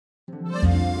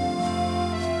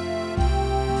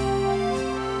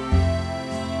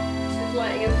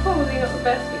lighting is probably not the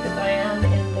best because I am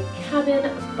in the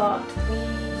cabin, but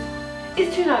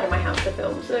it's too loud in my house to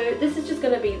film, so this is just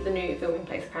going to be the new filming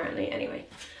place apparently. Anyway,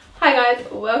 hi guys,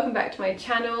 welcome back to my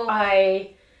channel.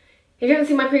 If you haven't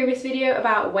seen my previous video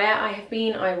about where I have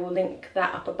been, I will link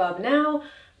that up above now,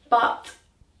 but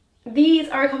these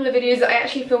are a couple of videos that I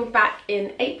actually filmed back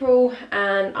in April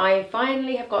and I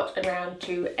finally have got around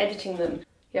to editing them.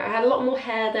 Yeah, I had a lot more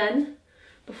hair then,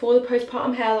 before the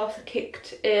postpartum hair loss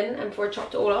kicked in and before I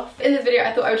chopped it all off. In this video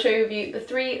I thought I would show you the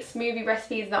 3 smoothie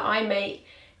recipes that I make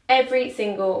every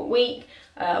single week.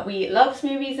 We love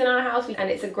smoothies in our house and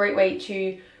it's a great way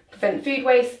to prevent food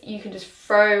waste. You can just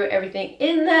throw everything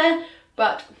in there,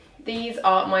 but these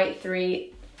are my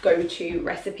 3 go-to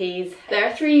recipes. There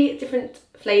are 3 different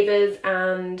flavours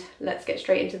and let's get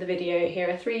straight into the video. Here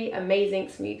are 3 amazing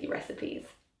smoothie recipes.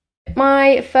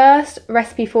 My first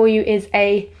recipe for you is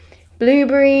a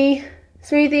blueberry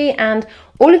smoothie, and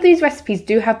all of these recipes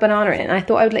do have banana in it, and I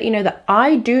thought I would let you know that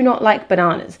I do not like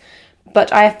bananas,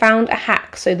 but I have found a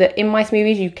hack so that in my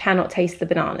smoothies you cannot taste the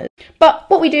bananas. But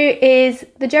what we do is,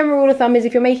 the general rule of thumb is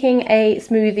if you're making a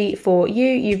smoothie for you,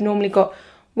 you've normally got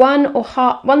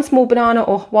one small banana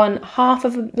or 1/2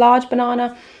 of a large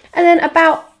banana, and then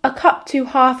about a cup to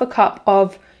half a cup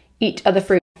of each other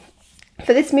fruit.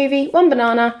 For this smoothie, 1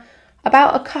 banana,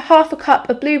 about half a cup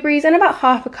of blueberries and about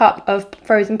half a cup of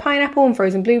frozen pineapple and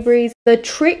frozen blueberries. The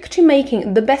trick to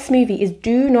making the best smoothie is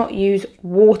do not use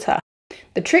water.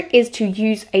 The trick is to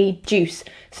use a juice.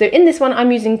 So in this one,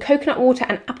 I'm using coconut water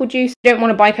and apple juice. If you don't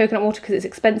want to buy coconut water because it's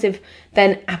expensive,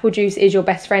 then apple juice is your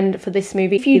best friend for this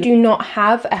smoothie. If you do not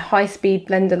have a high-speed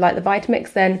blender like the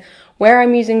Vitamix, then where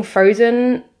I'm using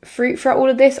frozen fruit for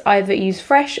all of this, either use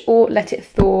fresh or let it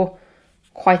thaw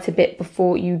quite a bit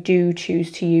before you do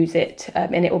choose to use it,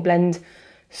 and it will blend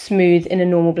smooth in a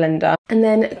normal blender. And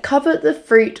then cover the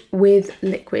fruit with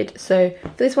liquid. So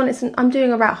for this one, I'm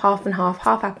doing about half and half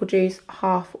apple juice,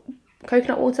 half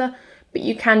coconut water, but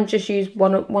you can just use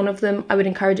one of them. I would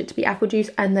encourage it to be apple juice,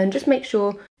 and then just make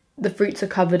sure the fruits are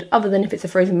covered, other than if it's a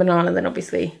frozen banana, then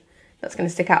obviously that's going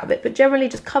to stick out a bit, but generally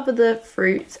just cover the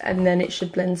fruits and then it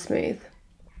should blend smooth.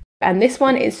 And this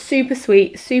one is super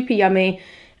sweet, super yummy,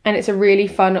 and it's a really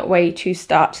fun way to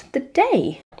start the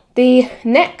day. The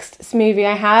next smoothie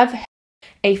I have,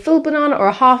 a full banana or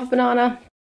a half a banana.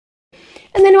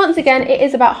 And then once again, it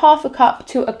is about half a cup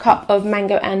to a cup of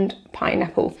mango and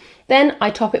pineapple. Then I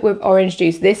top it with orange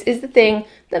juice. This is the thing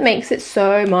that makes it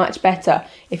so much better.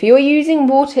 If you're using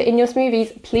water in your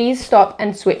smoothies, please stop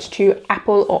and switch to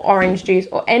apple or orange juice,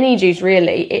 or any juice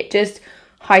really. It just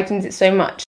heightens it so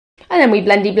much. And then we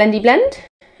blendy, blendy, blend.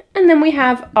 And then we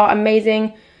have our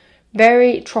amazing,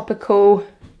 very tropical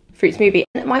fruit smoothie.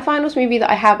 And my final smoothie that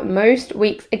I have most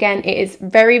weeks, again, it is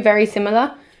very, very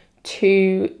similar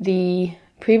to the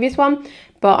previous one,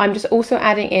 but I'm just also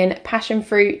adding in passion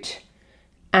fruit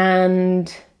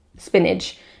and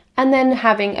spinach, and then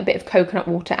having a bit of coconut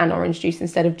water and orange juice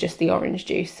instead of just the orange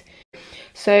juice.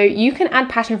 So you can add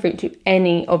passion fruit to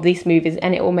any of these smoothies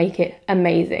and it will make it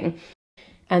amazing.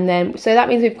 And then, so that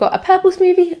means we've got a purple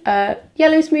smoothie, a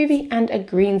yellow smoothie, and a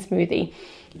green smoothie.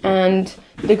 And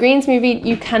the green smoothie,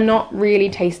 you cannot really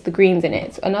taste the greens in it.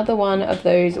 It's another one of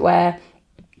those where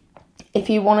if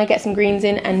you want to get some greens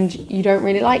in and you don't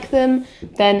really like them,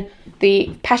 then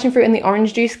the passion fruit and the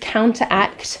orange juice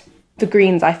counteract the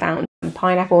greens I found.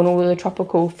 Pineapple and all of the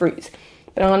tropical fruits.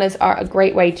 Bananas are a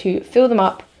great way to fill them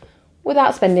up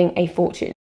without spending a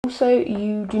fortune. Also,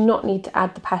 you do not need to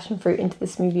add the passion fruit into the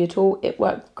smoothie at all. It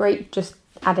works great just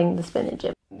adding the spinach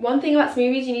in. One thing about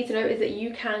smoothies you need to know is that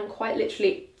you can quite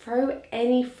literally throw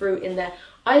any fruit in there.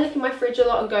 I look in my fridge a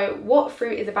lot and go, what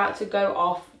fruit is about to go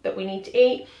off that we need to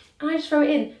eat? And I just throw it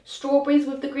in. Strawberries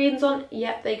with the greens on,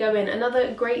 yep, they go in.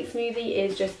 Another great smoothie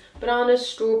is just bananas,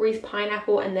 strawberries,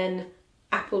 pineapple, and then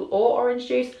apple or orange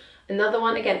juice. Another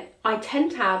one, again, I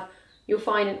tend to have, you'll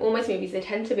find in all my smoothies, they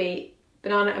tend to be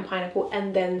banana and pineapple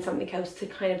and then something else to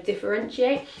kind of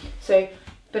differentiate. So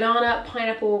banana,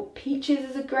 pineapple, peaches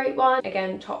is a great one.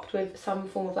 Again, topped with some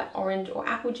form of like orange or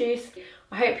apple juice.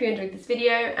 I hope you enjoyed this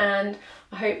video and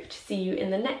I hope to see you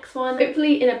in the next one.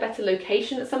 Hopefully in a better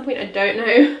location at some point, I don't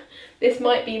know. This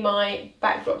might be my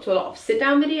backdrop to a lot of sit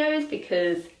down videos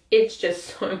because it's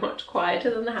just so much quieter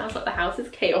than the house. Like the house is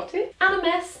chaotic and a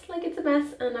mess, like it's a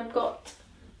mess, and I've got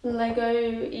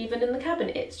Lego even in the cabin.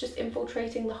 It's just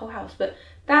infiltrating the whole house. But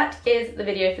that is the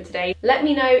video for today. Let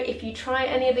me know if you try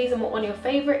any of these and what one your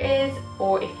favorite is,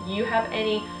 or if you have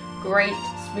any great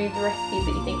smoothie recipes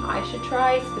that you think I should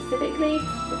try specifically.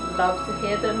 Would love to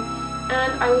hear them,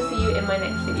 and I will see you in my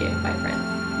next video. Bye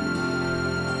friends.